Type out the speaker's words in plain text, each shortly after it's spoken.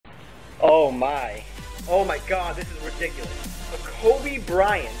Oh my. Oh my god, this is ridiculous. A Kobe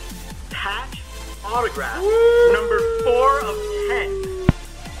Bryant patch autograph. Woo! Number 4 of 10.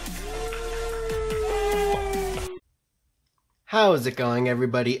 How's it going,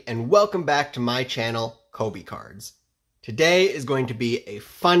 everybody, and welcome back to my channel, Kobe Cards. Today is going to be a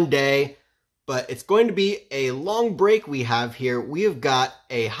fun day, but it's going to be a long break we have here. We have got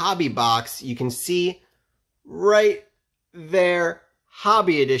a hobby box. You can see right there,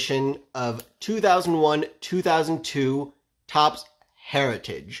 hobby edition of 2001-2002 Topps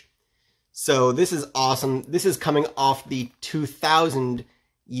Heritage. So this is awesome. This is coming off the 2000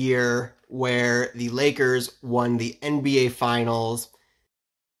 year where the Lakers won the NBA Finals.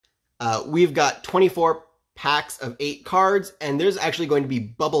 We've got 24 packs of 8 cards, and there's actually going to be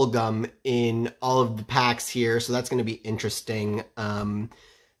bubble gum in all of the packs here, so that's going to be interesting.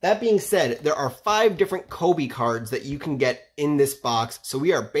 That being said, there are 5 different Kobe cards that you can get in this box, so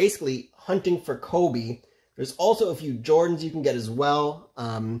we are basically hunting for Kobe. There's also a few Jordans you can get as well.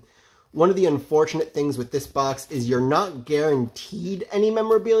 One of the unfortunate things with this box is you're not guaranteed any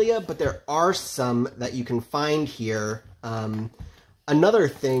memorabilia, but there are some that you can find here. Another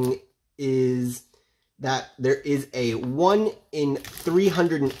thing is that there is a 1 in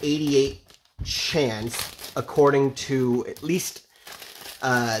 388 chance, according to at least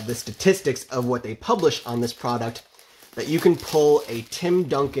the statistics of what they publish on this product, that you can pull a Tim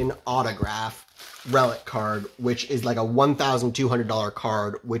Duncan autograph relic card, which is like a $1,200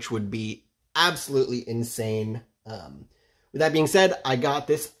 card, which would be absolutely insane. With that being said, I got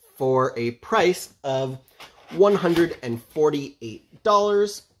this for a price of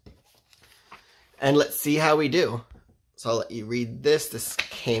 $148. And let's see how we do. So I'll let you read this. This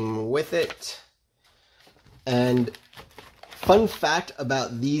came with it. And fun fact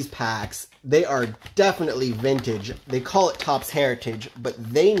about these packs, they are definitely vintage. They call it Topps Heritage, but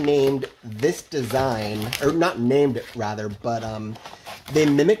they named this design, or not named it rather, but they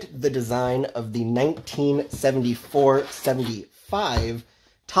mimicked the design of the 1974-75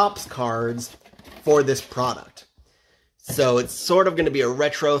 Topps cards for this product. So it's sort of going to be a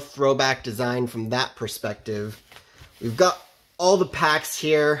retro throwback design from that perspective. We've got all the packs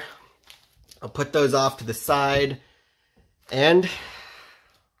here. I'll put those off to the side. And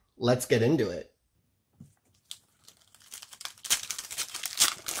let's get into it.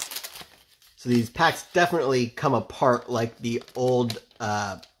 So these packs definitely come apart like the old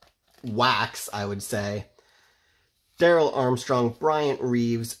wax, I would say. Darryl Armstrong, Bryant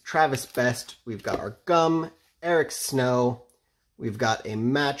Reeves, Travis Best. We've got our gum, Eric Snow. We've got a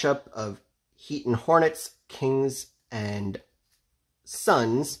matchup of Heat and Hornets, Kings and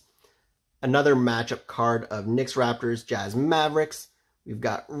Suns. Another matchup card of Knicks Raptors, Jazz Mavericks. We've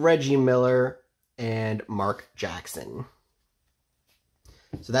got Reggie Miller and Mark Jackson.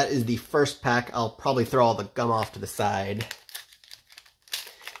 So that is the first pack. I'll probably throw all the gum off to the side.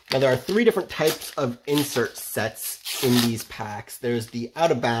 Now there are 3 different types of insert sets in these packs. There's the Out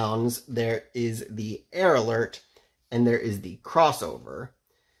of Bounds, there is the Air Alert, and there is the Crossover.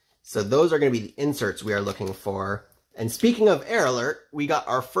 So those are going to be the inserts we are looking for. And speaking of Air Alert, we got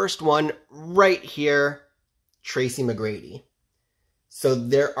our first one right here, Tracy McGrady. So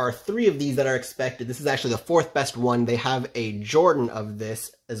there are 3 of these that are expected. This is actually the 4th best one. They have a Jordan of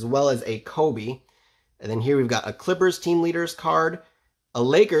this, as well as a Kobe. And then here we've got a Clippers Team Leaders card, a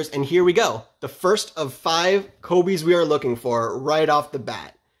Lakers, and here we go. The first of 5 Kobes we are looking for right off the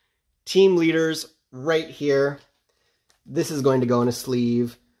bat. Team Leaders right here. This is going to go in a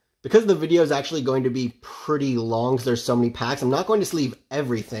sleeve. Because the video is actually going to be pretty long because there's so many packs, I'm not going to sleeve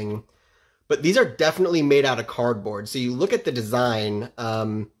everything. But these are definitely made out of cardboard. So you look at the design,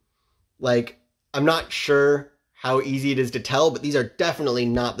 like, I'm not sure how easy it is to tell, but these are definitely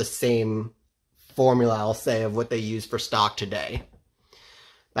not the same formula, I'll say, of what they use for stock today.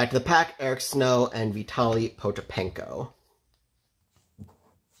 Back to the pack, Eric Snow and Vitaly Potapenko.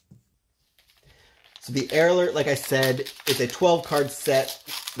 So the Air Alert, like I said, is a 12-card set.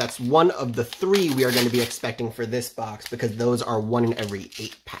 That's one of the 3 we are going to be expecting for this box because those are 1 in every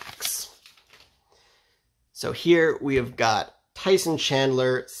 8 packs. So here we have got Tyson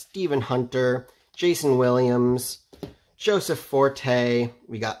Chandler, Stephen Hunter, Jason Williams, Joseph Forte.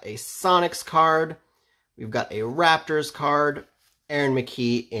 We got a Sonics card. We've got a Raptors card, Aaron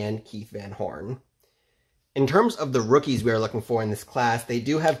McKee, and Keith Van Horn. In terms of the rookies we are looking for in this class, they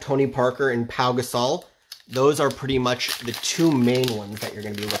do have Tony Parker and Pau Gasol. Those are pretty much the 2 main ones that you're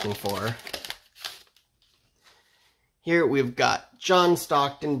going to be looking for. Here we've got John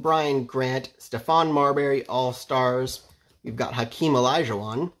Stockton, Brian Grant, Stephon Marbury, All-Stars. We've got Hakeem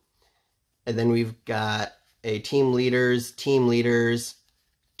Olajuwon. And then we've got a Team Leaders,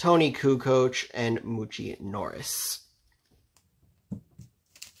 Tony Kukoc, and Moochie Norris.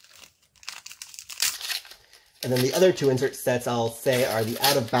 And then the other two insert sets I'll say are the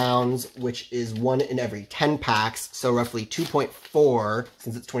Out of Bounds, which is 1 in every 10 packs, so roughly 2.4,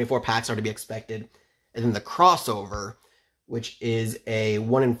 since it's 24 packs are to be expected. And then the Crossover, which is a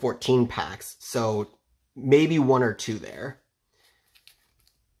 1 in 14 packs, so maybe 1 or 2 there.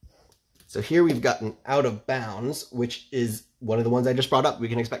 So here we've got an Out of Bounds, which is one of the ones I just brought up. We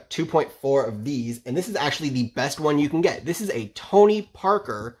can expect 2.4 of these, and this is actually the best one you can get. This is a Tony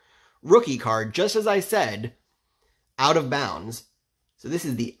Parker rookie card, just as I said, Out of Bounds. So this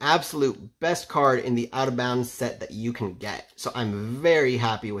is the absolute best card in the Out of Bounds set that you can get. So I'm very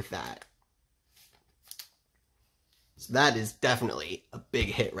happy with that. So that is definitely a big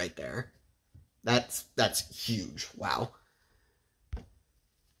hit right there. That's huge. Wow.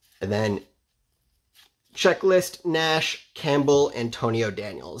 And then Checklist, Nash, Campbell, Antonio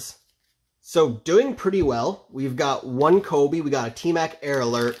Daniels. So doing pretty well. We've got 1 Kobe, we got a T-Mac Air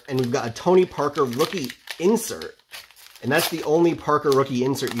Alert, and we've got a Tony Parker rookie insert. And that's the only Parker rookie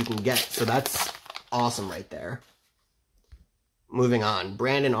insert you can get. So that's awesome right there. Moving on,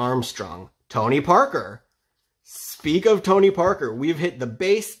 Brandon Armstrong, Tony Parker. Speak of Tony Parker, we've hit the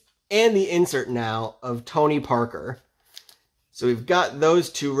base and the insert now of Tony Parker. So we've got those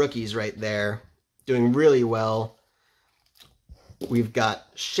 2 rookies right there doing really well. We've got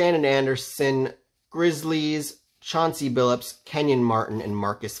Shannon Anderson, Grizzlies, Chauncey Billups, Kenyon Martin, and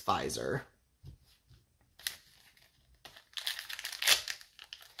Marcus Fizer.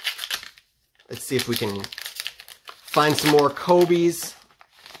 Let's see if we can find some more Kobe's.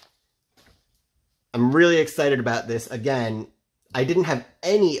 I'm really excited about this. Again, I didn't have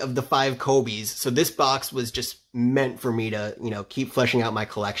any of the 5 Kobe's, so this box was just meant for me to, keep fleshing out my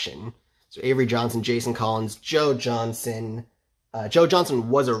collection. So Avery Johnson, Jason Collins, Joe Johnson. Joe Johnson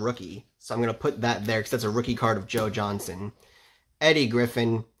was a rookie, so I'm going to put that there because that's a rookie card of Joe Johnson. Eddie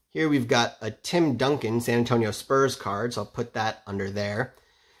Griffin. Here we've got a Tim Duncan San Antonio Spurs card, so I'll put that under there.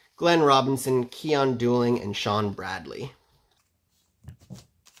 Glenn Robinson, Keon Dooling, and Sean Bradley.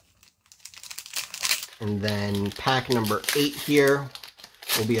 And then pack number 8 here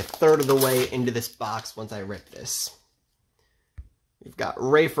will be a third of the way into this box once I rip this. We've got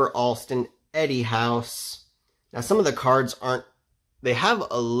Rafer Alston, Eddie House. Now some of the cards they have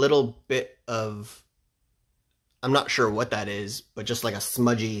a little bit of, I'm not sure what that is, but just like a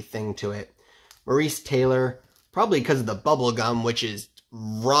smudgy thing to it. Maurice Taylor, probably because of the bubble gum, which is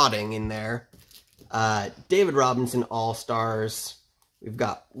rotting in there. David Robinson All-Stars. We've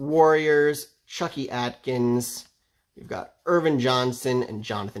got Warriors, Chucky Atkins, we've got Irvin Johnson, and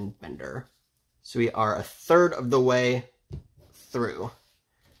Jonathan Bender. So we are a third of the way through.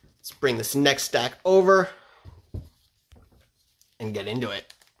 Let's bring this next stack over and get into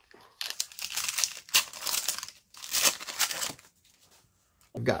it.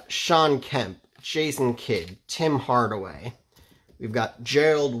 We've got Sean Kemp, Jason Kidd, Tim Hardaway. We've got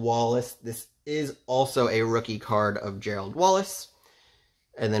Gerald Wallace. This is also a rookie card of Gerald Wallace.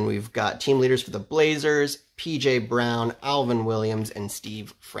 And then we've got team leaders for the Blazers, P.J. Brown, Alvin Williams, and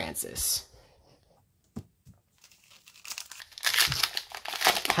Steve Francis.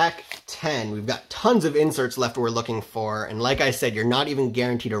 Pack 10. We've got tons of inserts left we're looking for. And like I said, you're not even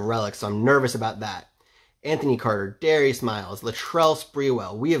guaranteed a relic, so I'm nervous about that. Anthony Carter, Darius Miles, Latrell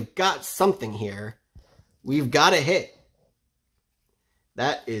Sprewell. We have got something here. We've got a hit.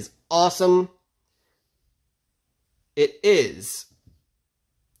 That is awesome. It is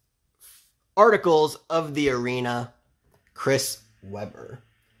Articles of the Arena, Chris Webber.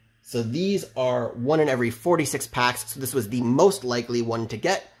 So these are 1 in every 46 packs, so this was the most likely one to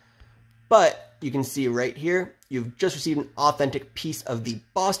get. But you can see right here, you've just received an authentic piece of the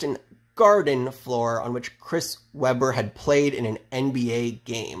Boston Garden floor on which Chris Webber had played in an NBA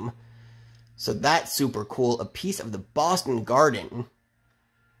game. So that's super cool. A piece of the Boston Garden.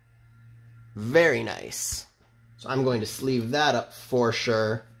 Very nice. So I'm going to sleeve that up for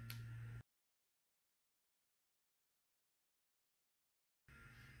sure.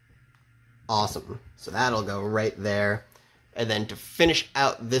 Awesome. So that'll go right there. And then to finish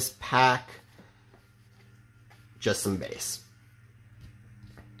out this pack, just some base.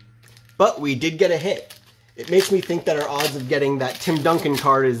 But we did get a hit. It makes me think that our odds of getting that Tim Duncan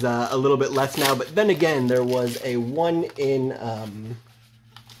card is a little bit less now. But then again, there was a 1 in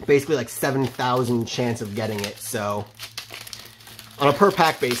basically like 7,000 chance of getting it. So on a per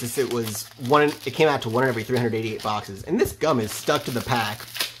pack basis, it came out to 1 in every 388 boxes. And this gum is stuck to the pack.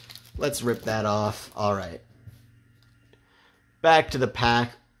 Let's rip that off. All right. Back to the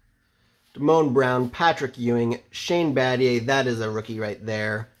pack. Damone Brown, Patrick Ewing, Shane Battier, that is a rookie right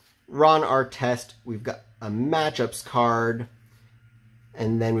there. Ron Artest. We've got a matchups card.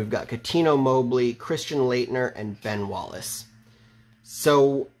 And then we've got Katino Mobley, Christian Laettner, and Ben Wallace.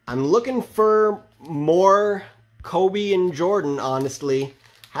 So I'm looking for more Kobe and Jordan, honestly.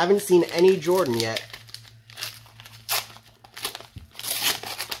 Haven't seen any Jordan yet.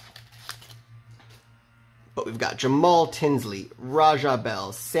 But we've got Jamal Tinsley, Raja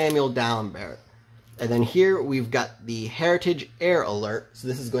Bell, Samuel Dalembert. And then here we've got the Heritage Air Alert. So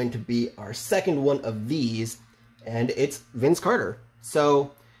this is going to be our second one of these. And it's Vince Carter.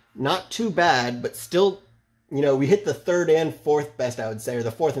 So not too bad, but still, you know, we hit the third and fourth best, I would say, or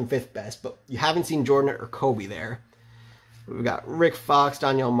the fourth and fifth best. But you haven't seen Jordan or Kobe there. We've got Rick Fox,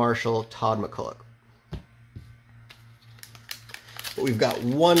 Donnell Marshall, Todd McCulloch. But we've got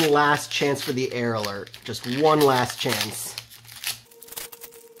one last chance for the Air Alert. Just one last chance.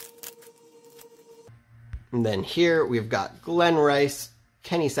 And then here we've got Glenn Rice,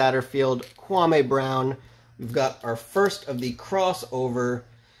 Kenny Satterfield, Kwame Brown. We've got our first of the crossover.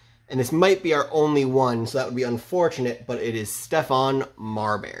 And this might be our only one, so that would be unfortunate, but it is Stephon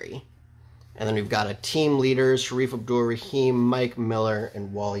Marbury. And then we've got a team leaders, Sharif Abdul-Rahim, Mike Miller,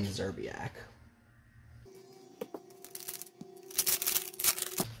 and Wally Zerbiak.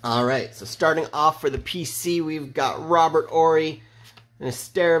 Alright, so starting off for the PC, we've got Robert Ory,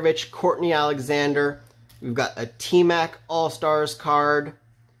 Nesterovich, Courtney Alexander. We've got a T-Mac All-Stars card.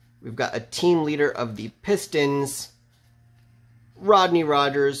 We've got a team leader of the Pistons, Rodney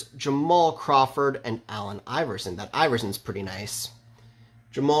Rogers, Jamal Crawford, and Allen Iverson. That Iverson's pretty nice.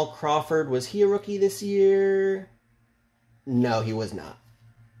 Jamal Crawford, was he a rookie this year? No, he was not.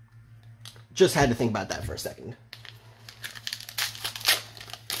 Just had to think about that for a second.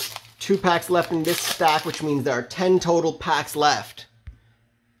 2 packs left in this stack, which means there are 10 total packs left.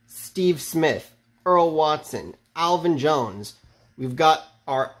 Steve Smith, Earl Watson, Alvin Jones. We've got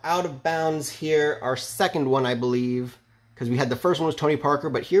our out of bounds here, our second one, I believe, because we had the first one was Tony Parker,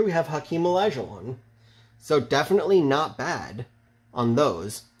 but here we have Hakeem Olajuwon. So definitely not bad on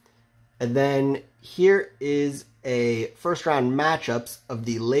those. And then here is a first round matchups of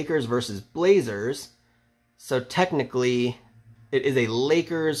the Lakers versus Blazers. So technically it is a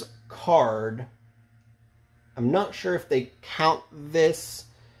Lakers card. I'm not sure if they count this.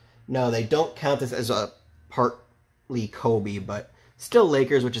 No, they don't count this as a partly Kobe, but still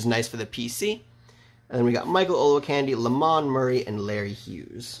Lakers, which is nice for the PC. And then we got Michael Olowokandi, Lamont Murray, and Larry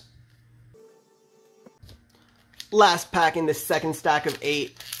Hughes. Last pack in this second stack of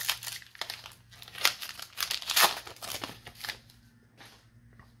 8.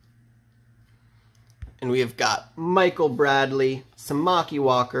 And we have got Michael Bradley, Samaki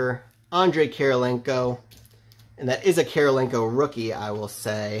Walker, Andre Kirilenko, and that is a Kirilenko rookie, I will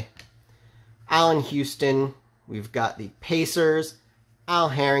say. Allen Houston, we've got the Pacers, Al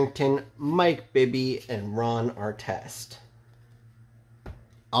Harrington, Mike Bibby, and Ron Artest.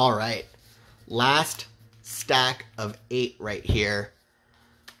 Alright, last stack of 8 right here.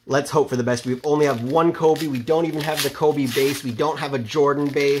 Let's hope for the best. We only have one Kobe. We don't even have the Kobe base. We don't have a Jordan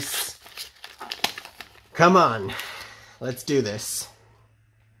base. Come on. Let's do this.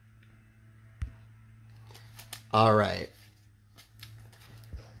 Alright.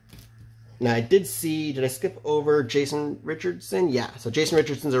 Now, I did see, did I skip over Jason Richardson? Yeah, so Jason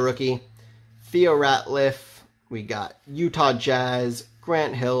Richardson's a rookie. Theo Ratliff. We got Utah Jazz,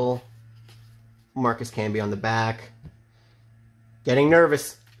 Grant Hill, Marcus Camby on the back. Getting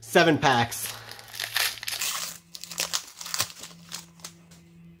nervous. 7 packs.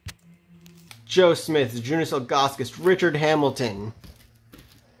 Joe Smith, Jonas Ilgauskas, Richard Hamilton,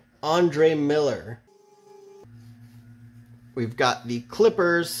 Andre Miller. We've got the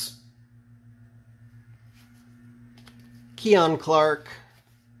Clippers, Keon Clark,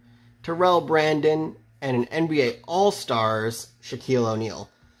 Terrell Brandon, and an NBA All-Stars, Shaquille O'Neal.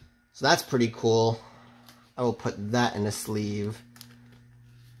 So that's pretty cool. I will put that in a sleeve.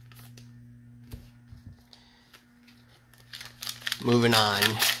 Moving on.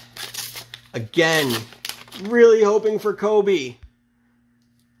 Again, really hoping for Kobe.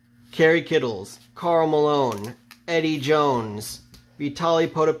 Kerry Kittles, Karl Malone, Eddie Jones, Vitaly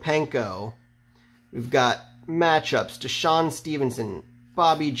Potapenko. We've got matchups, Deshaun Stevenson,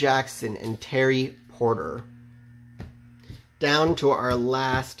 Bobby Jackson, and Terry Porter. Down to our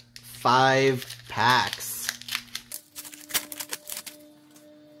last 5 packs.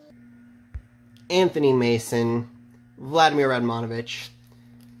 Anthony Mason, Vladimir Radmanovich,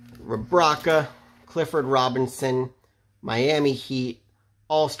 Rebraka, Clifford Robinson, Miami Heat,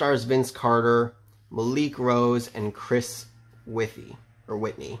 All-Stars Vince Carter, Malik Rose, and Chris Whitney. Or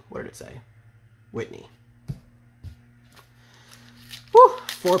Whitney. What did it say? Whitney. Whew,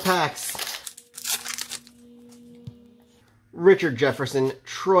 4 packs. Richard Jefferson,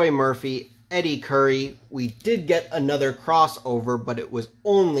 Troy Murphy, Eddie Curry. We did get another crossover, but it was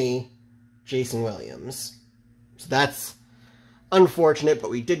only Jason Williams. So that's unfortunate, but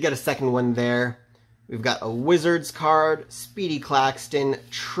we did get a second one there. We've got a Wizards card, Speedy Claxton,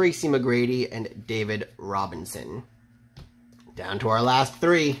 Tracy McGrady, and David Robinson. Down to our last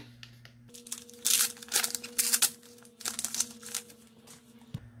 3.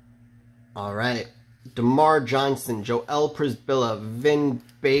 All right. DeMar Johnson, Joel Prisbilla, Vin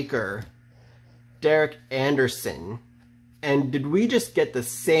Baker, Derek Anderson. And did we just get the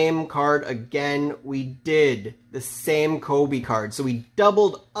same card again? We did. The same Kobe card. So we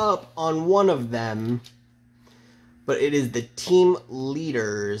doubled up on one of them. But it is the team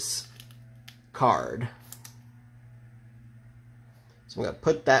leaders card. So I'm going to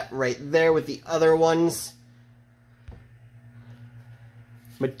put that right there with the other ones.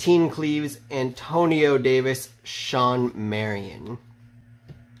 Mateen Cleaves, Antonio Davis, Sean Marion.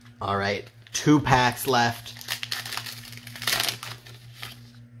 All right, 2 packs left.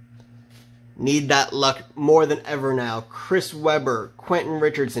 Need that luck more than ever now. Chris Webber, Quentin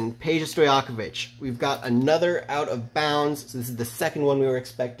Richardson, Peja Stojakovic. We've got another out of bounds. So this is the second one we were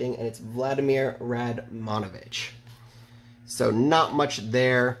expecting, and it's Vladimir Radmanovic. So not much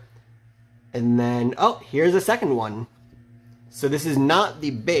there. And then, oh, here's a second one. So this is not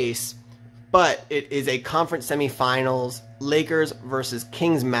the base, but it is a conference semifinals Lakers versus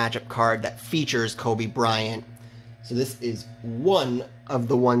Kings matchup card that features Kobe Bryant. So this is one of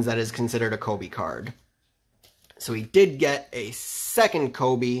the ones that is considered a Kobe card. So we did get a second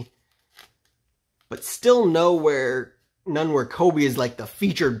Kobe, but still none where Kobe is like the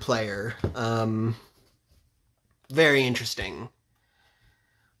featured player. Very interesting.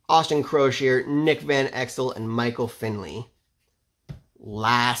 Austin Crocier, Nick Van Exel, and Michael Finley.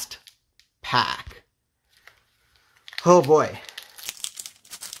 Last pack. Oh boy.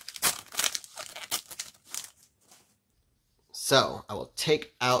 So, I will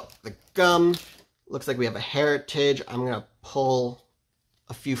take out the gum. Looks like we have a heritage. I'm going to pull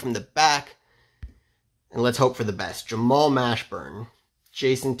a few from the back. And let's hope for the best. Jamal Mashburn,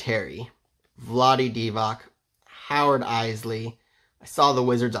 Jason Terry, Vlade Divac, Howard Isley. I saw the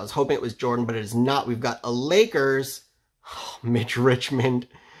Wizards. I was hoping it was Jordan, but it is not. We've got a Lakers, Mitch Richmond,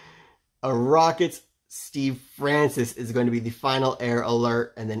 a Rockets, Steve Francis is going to be the final air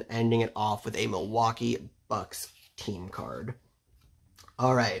alert, and then ending it off with a Milwaukee Bucks team card.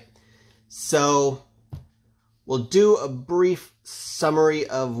 All right, so we'll do a brief summary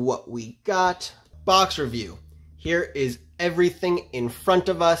of what we got. Box review. Here is everything in front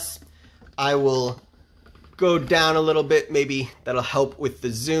of us. I will go down a little bit, maybe that'll help with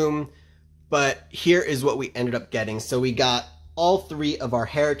the zoom, but here is what we ended up getting. So we got all 3 of our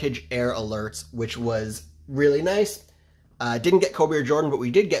Heritage Air alerts, which was really nice. Didn't get Kobe or Jordan, but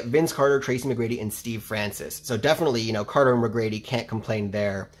we did get Vince Carter, Tracy McGrady, and Steve Francis. So definitely, you know, Carter and McGrady can't complain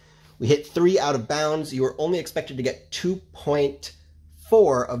there. We hit 3 out of bounds. You were only expected to get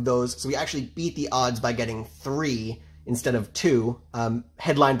 2.4 of those, so we actually beat the odds by getting 3 instead of 2,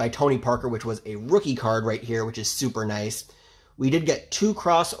 headlined by Tony Parker, which was a rookie card right here, which is super nice. We did get 2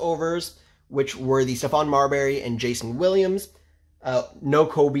 crossovers, which were the Stephon Marbury and Jason Williams. No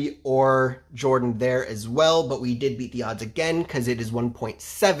Kobe or Jordan there as well, but we did beat the odds again because it is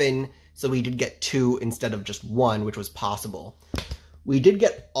 1.7, so we did get 2 instead of just 1, which was possible. We did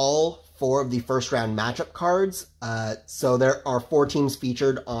get all 4 of the first round matchup cards, so there are 4 teams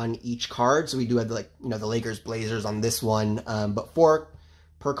featured on each card, so we do have the, the Lakers Blazers on this one, but 4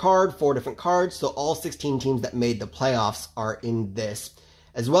 per card, 4 different cards, so all 16 teams that made the playoffs are in this,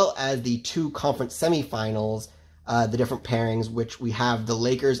 as well as the 2 conference semifinals, the different pairings, which we have the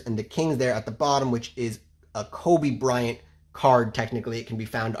Lakers and the Kings there at the bottom, which is a Kobe Bryant card. Technically, it can be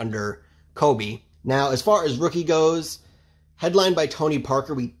found under Kobe. Now, as far as rookie goes, headlined by Tony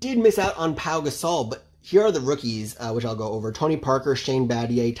Parker, we did miss out on Pau Gasol, but here are the rookies, which I'll go over. Tony Parker, Shane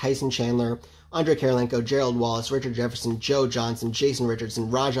Battier, Tyson Chandler, Andre Kirilenko, Gerald Wallace, Richard Jefferson, Joe Johnson, Jason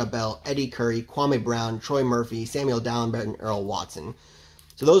Richardson, Raja Bell, Eddie Curry, Kwame Brown, Troy Murphy, Samuel Dallenberg, and Earl Watson.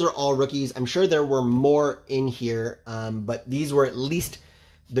 So those are all rookies. I'm sure there were more in here, but these were at least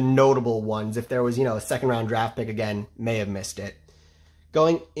the notable ones. If there was, a second-round draft pick, again, may have missed it.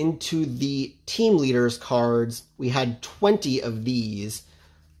 Going into the team leaders cards, we had 20 of these,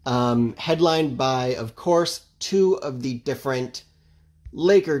 headlined by, of course, 2 of the different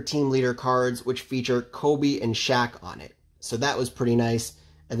Laker team leader cards, which feature Kobe and Shaq on it. So that was pretty nice.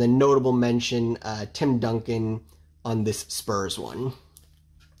 And then notable mention, Tim Duncan on this Spurs one.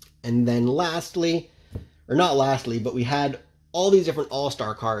 And then lastly, or not lastly, but we had all these different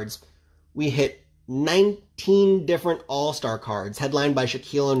All-Star cards. We hit 19 different All-Star cards, headlined by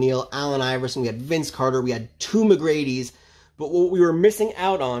Shaquille O'Neal, Allen Iverson, we had Vince Carter, we had 2 McGrady's, but what we were missing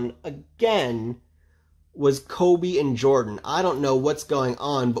out on, again, was Kobe and Jordan. I don't know what's going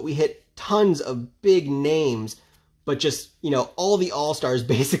on, but we hit tons of big names, but just, you know, all the All-Stars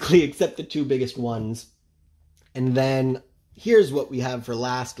basically, except the 2 biggest ones. And then, here's what we have for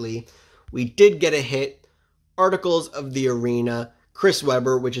lastly. We did get a hit, Articles of the Arena, Chris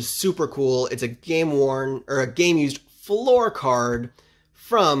Webber, which is super cool. It's a game-worn, or a game-used floor card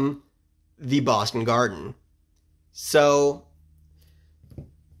from the Boston Garden. So,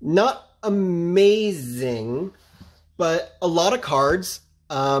 not amazing, but a lot of cards,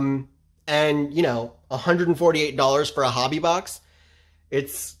 and, you know, $148 for a hobby box.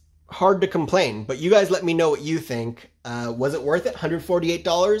 It's hard to complain, but you guys let me know what you think. Was it worth it?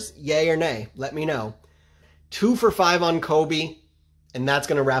 $148? Yay or nay? Let me know. 2 for 5 on Kobe, and that's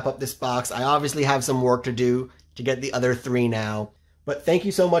going to wrap up this box. I obviously have some work to do to get the other 3 now, but thank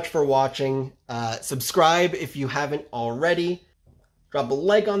you so much for watching. Subscribe if you haven't already. Drop a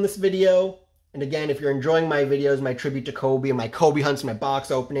like on this video. And again, if you're enjoying my videos, my tribute to Kobe, and my Kobe hunts, my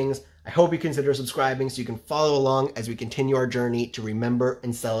box openings, I hope you consider subscribing so you can follow along as we continue our journey to remember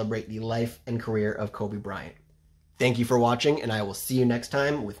and celebrate the life and career of Kobe Bryant. Thank you for watching, and I will see you next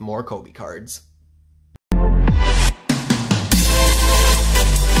time with more Kobe cards.